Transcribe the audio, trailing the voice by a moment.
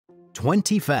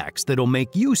20 facts that'll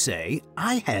make you say,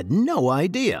 I had no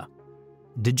idea.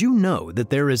 Did you know that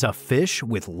there is a fish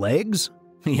with legs?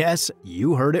 Yes,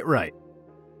 you heard it right.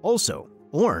 Also,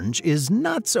 orange is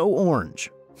not so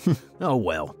orange. Oh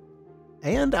well.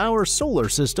 And our solar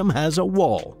system has a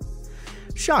wall.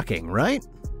 Shocking, right?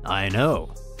 I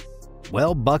know.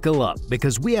 Well, buckle up,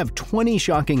 because we have 20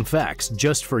 shocking facts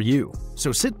just for you.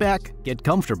 So sit back, get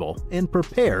comfortable, and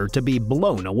prepare to be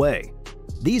blown away.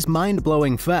 These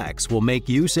mind-blowing facts will make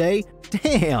you say,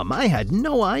 damn, I had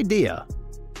no idea.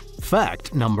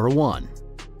 Fact number 1.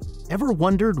 Ever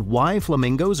wondered why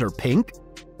flamingos are pink?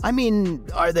 I mean,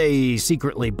 are they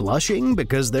secretly blushing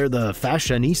because they're the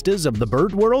fashionistas of the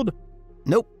bird world?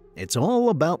 Nope, it's all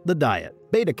about the diet,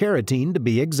 beta-carotene to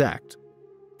be exact.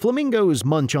 Flamingos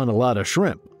munch on a lot of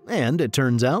shrimp, and it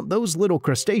turns out those little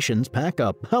crustaceans pack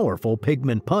a powerful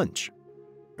pigment punch.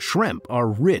 Shrimp are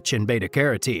rich in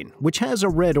beta-carotene, which has a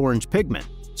red-orange pigment,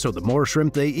 so the more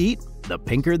shrimp they eat, the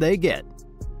pinker they get.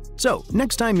 So,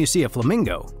 next time you see a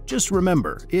flamingo, just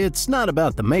remember, it's not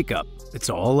about the makeup, it's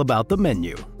all about the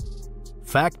menu.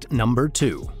 Fact number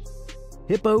 2.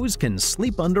 Hippos can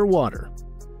sleep underwater.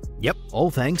 Yep, all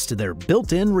thanks to their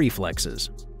built-in reflexes.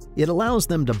 It allows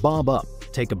them to bob up,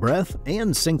 take a breath,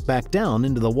 and sink back down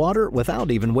into the water without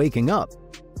even waking up.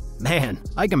 Man,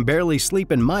 I can barely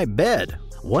sleep in my bed.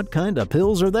 What kind of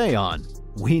pills are they on?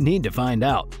 We need to find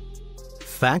out.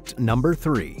 Fact number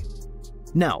 3.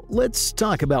 Now, let's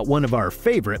talk about one of our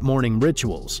favorite morning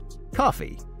rituals,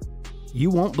 coffee. You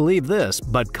won't believe this,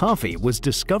 but coffee was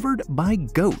discovered by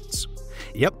goats.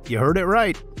 Yep, you heard it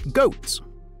right, goats.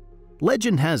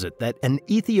 Legend has it that an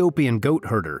Ethiopian goat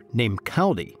herder named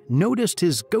Kaldi noticed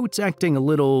his goats acting a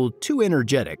little too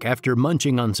energetic after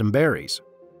munching on some berries.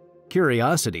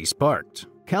 Curiosity sparked.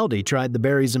 Kaldi tried the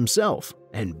berries himself,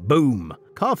 and boom,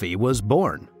 coffee was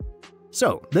born.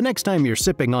 So, the next time you're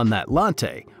sipping on that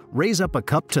latte, raise up a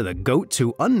cup to the goats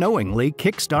who unknowingly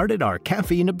kick-started our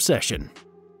caffeine obsession.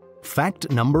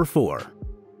 Fact number 4.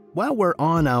 While we're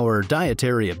on our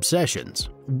dietary obsessions,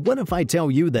 what if I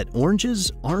tell you that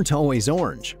oranges aren't always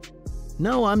orange?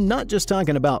 No, I'm not just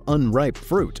talking about unripe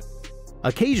fruit.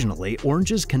 Occasionally,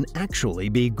 oranges can actually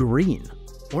be green.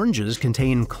 Oranges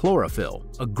contain chlorophyll,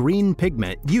 a green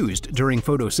pigment used during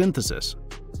photosynthesis.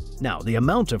 Now, the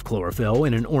amount of chlorophyll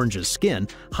in an orange's skin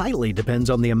highly depends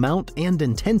on the amount and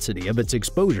intensity of its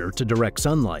exposure to direct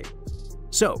sunlight.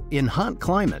 So, in hot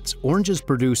climates, oranges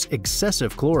produce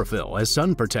excessive chlorophyll as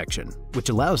sun protection, which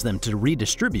allows them to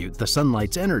redistribute the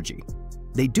sunlight's energy.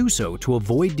 They do so to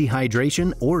avoid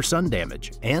dehydration or sun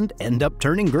damage, and end up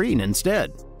turning green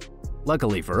instead.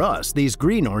 Luckily for us, these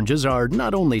green oranges are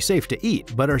not only safe to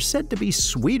eat, but are said to be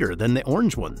sweeter than the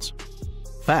orange ones.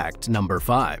 Fact number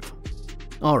 5.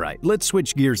 Alright, let's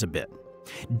switch gears a bit.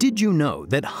 Did you know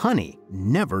that honey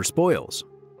never spoils?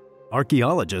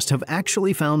 Archaeologists have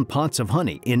actually found pots of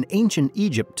honey in ancient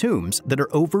Egypt tombs that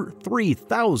are over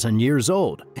 3,000 years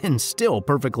old and still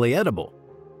perfectly edible.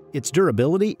 Its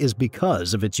durability is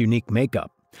because of its unique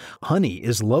makeup. Honey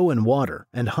is low in water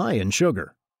and high in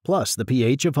sugar, plus the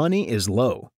pH of honey is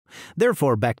low.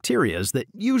 Therefore, bacteria that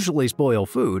usually spoil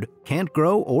food can't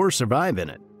grow or survive in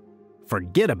it.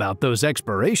 Forget about those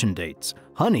expiration dates.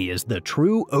 Honey is the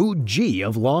true OG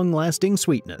of long-lasting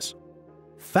sweetness.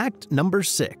 Fact number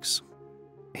 6.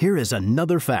 Here is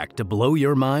another fact to blow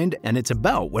your mind, and it's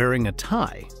about wearing a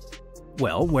tie.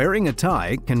 Well, wearing a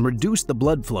tie can reduce the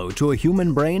blood flow to a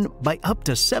human brain by up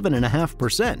to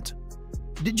 7.5%.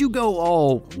 Did you go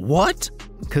all, what?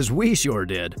 Because we sure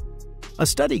did. A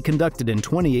study conducted in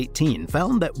 2018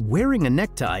 found that wearing a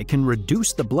necktie can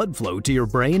reduce the blood flow to your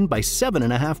brain by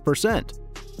 7.5%.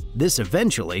 This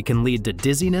eventually can lead to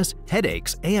dizziness,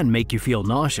 headaches, and make you feel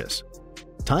nauseous.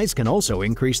 Ties can also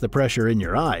increase the pressure in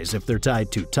your eyes if they're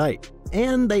tied too tight,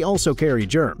 and they also carry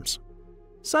germs.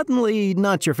 Suddenly,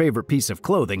 not your favorite piece of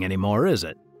clothing anymore, is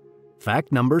it?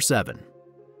 Fact number 7.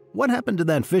 What happened to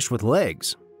that fish with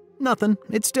legs? Nothing,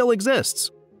 it still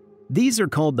exists. These are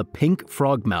called the pink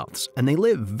frogmouths, and they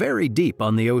live very deep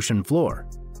on the ocean floor.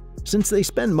 Since they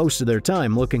spend most of their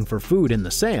time looking for food in the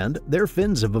sand, their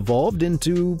fins have evolved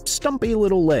into stumpy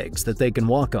little legs that they can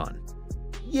walk on.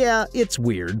 Yeah, it's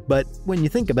weird, but when you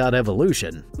think about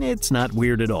evolution, it's not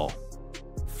weird at all.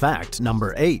 Fact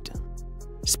number 8.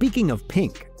 Speaking of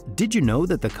pink, did you know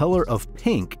that the color of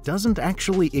pink doesn't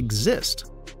actually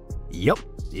exist? Yup,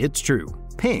 it's true.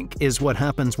 Pink is what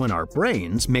happens when our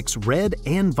brains mix red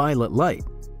and violet light.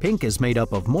 Pink is made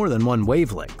up of more than one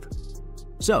wavelength.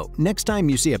 So, next time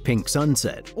you see a pink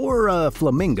sunset or a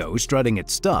flamingo strutting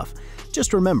its stuff,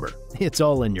 just remember, it's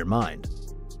all in your mind.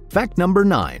 Fact number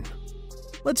 9.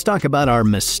 Let's talk about our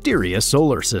mysterious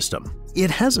solar system.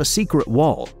 It has a secret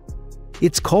wall.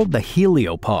 It's called the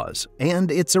heliopause, and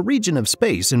it's a region of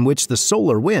space in which the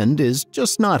solar wind is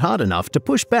just not hot enough to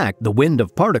push back the wind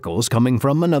of particles coming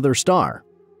from another star.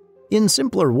 In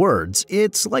simpler words,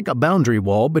 it's like a boundary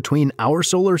wall between our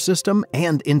solar system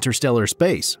and interstellar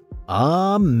space.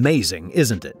 Amazing,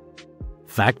 isn't it?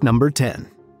 Fact number 10.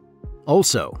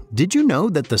 Also, did you know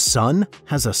that the sun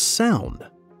has a sound?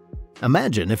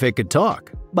 Imagine if it could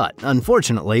talk, but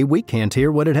unfortunately we can't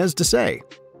hear what it has to say.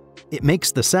 It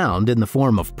makes the sound in the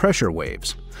form of pressure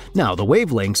waves. Now, the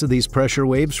wavelengths of these pressure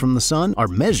waves from the sun are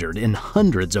measured in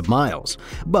hundreds of miles,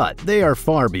 but they are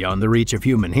far beyond the reach of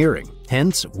human hearing.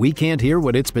 Hence, we can't hear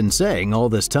what it's been saying all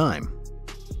this time.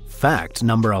 Fact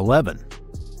number 11.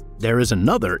 There is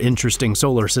another interesting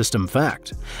solar system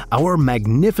fact. Our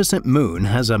magnificent moon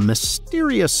has a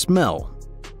mysterious smell.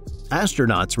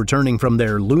 Astronauts returning from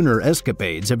their lunar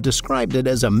escapades have described it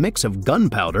as a mix of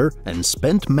gunpowder and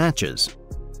spent matches.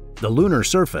 The lunar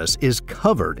surface is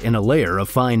covered in a layer of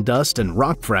fine dust and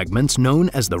rock fragments known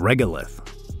as the regolith.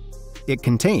 It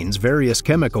contains various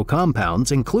chemical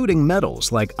compounds including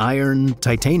metals like iron,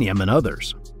 titanium, and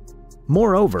others.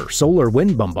 Moreover, solar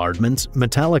wind bombardments,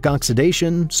 metallic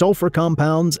oxidation, sulfur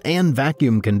compounds, and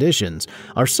vacuum conditions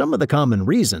are some of the common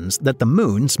reasons that the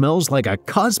moon smells like a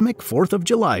cosmic 4th of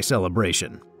July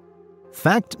celebration.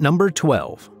 Fact number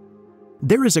 12.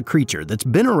 There is a creature that's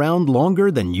been around longer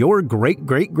than your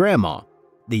great-great-grandma,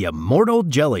 the immortal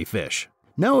jellyfish.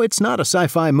 No, it's not a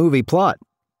sci-fi movie plot.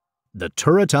 The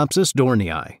Turritopsis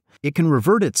dohrnii. It can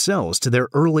revert its cells to their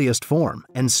earliest form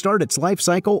and start its life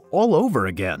cycle all over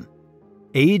again.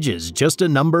 Age is just a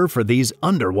number for these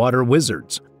underwater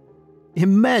wizards.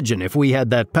 Imagine if we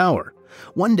had that power.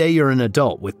 One day you're an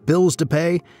adult with bills to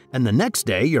pay, and the next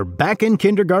day you're back in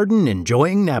kindergarten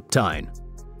enjoying nap time.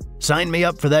 Sign me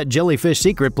up for that jellyfish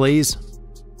secret, please.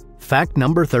 Fact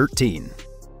number 13.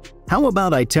 How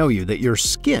about I tell you that your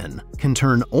skin can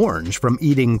turn orange from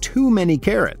eating too many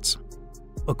carrots?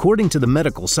 According to the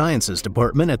Medical Sciences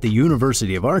Department at the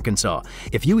University of Arkansas,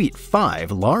 if you eat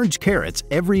 5 large carrots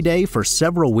every day for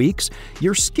several weeks,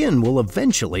 your skin will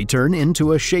eventually turn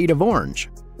into a shade of orange.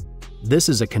 This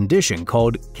is a condition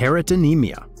called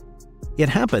carotenemia. It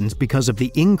happens because of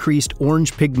the increased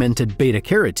orange pigmented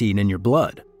beta-carotene in your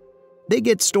blood. They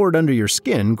get stored under your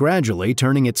skin, gradually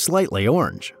turning it slightly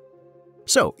orange.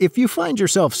 So, if you find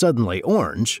yourself suddenly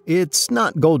orange, it's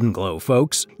not golden glow,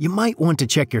 folks. You might want to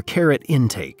check your carrot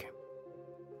intake.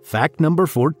 Fact number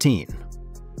 14.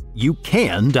 You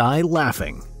can die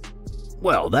laughing.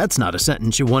 Well, that's not a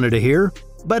sentence you wanted to hear,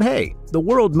 but hey, the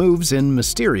world moves in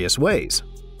mysterious ways.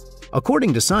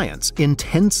 According to science,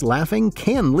 intense laughing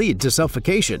can lead to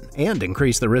suffocation and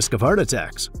increase the risk of heart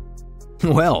attacks.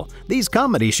 Well, these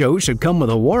comedy shows should come with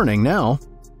a warning now.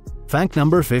 Fact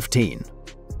number 15.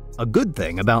 A good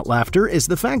thing about laughter is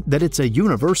the fact that it's a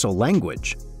universal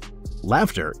language.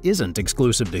 Laughter isn't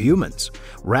exclusive to humans.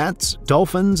 Rats,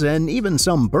 dolphins, and even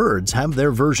some birds have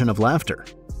their version of laughter.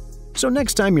 So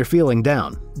next time you're feeling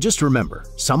down, just remember,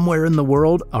 somewhere in the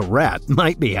world, a rat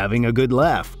might be having a good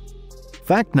laugh.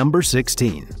 Fact number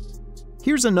 16.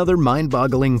 Here's another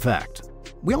mind-boggling fact.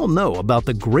 We all know about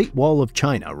the Great Wall of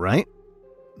China, right?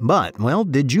 But, well,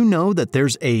 did you know that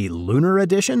there's a lunar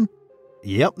edition?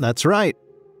 Yep, that's right.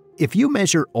 If you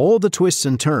measure all the twists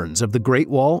and turns of the Great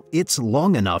Wall, it's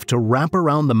long enough to wrap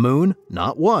around the moon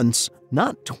not once,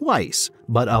 not twice,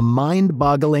 but a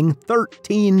mind-boggling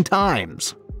 13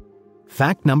 times.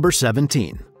 Fact number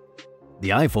 17.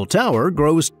 The Eiffel Tower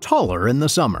grows taller in the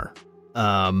summer.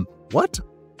 What?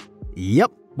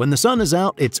 Yep, when the sun is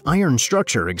out, its iron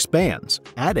structure expands,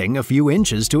 adding a few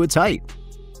inches to its height.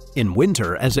 In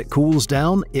winter, as it cools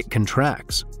down, it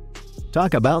contracts.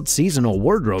 Talk about seasonal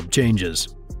wardrobe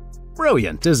changes.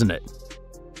 Brilliant, isn't it?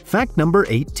 Fact number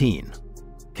 18.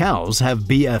 Cows have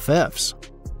BFFs.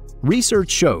 Research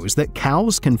shows that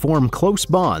cows can form close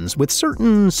bonds with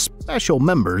certain special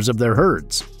members of their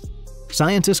herds.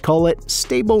 Scientists call it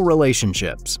stable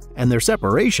relationships, and their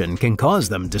separation can cause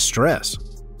them distress.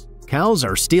 Cows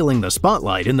are stealing the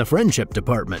spotlight in the friendship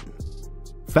department.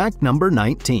 Fact number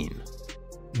 19.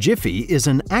 Jiffy is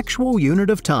an actual unit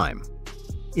of time.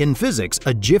 In physics,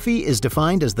 a jiffy is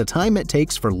defined as the time it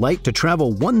takes for light to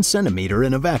travel 1 centimeter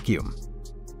in a vacuum.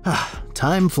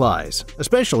 Time flies,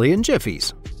 especially in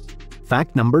jiffies.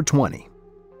 Fact number 20.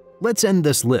 Let's end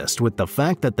this list with the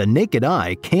fact that the naked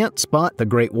eye can't spot the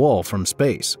Great Wall from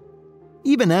space.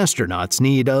 Even astronauts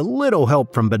need a little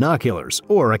help from binoculars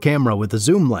or a camera with a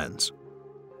zoom lens.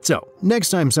 So, next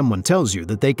time someone tells you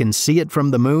that they can see it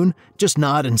from the moon, just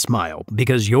nod and smile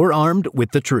because you're armed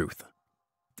with the truth.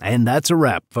 And that's a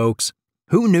wrap, folks.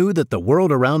 Who knew that the world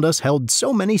around us held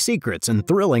so many secrets and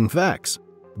thrilling facts?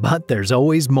 But there's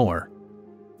always more.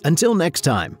 Until next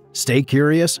time, stay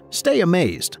curious, stay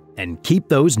amazed, and keep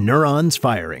those neurons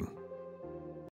firing.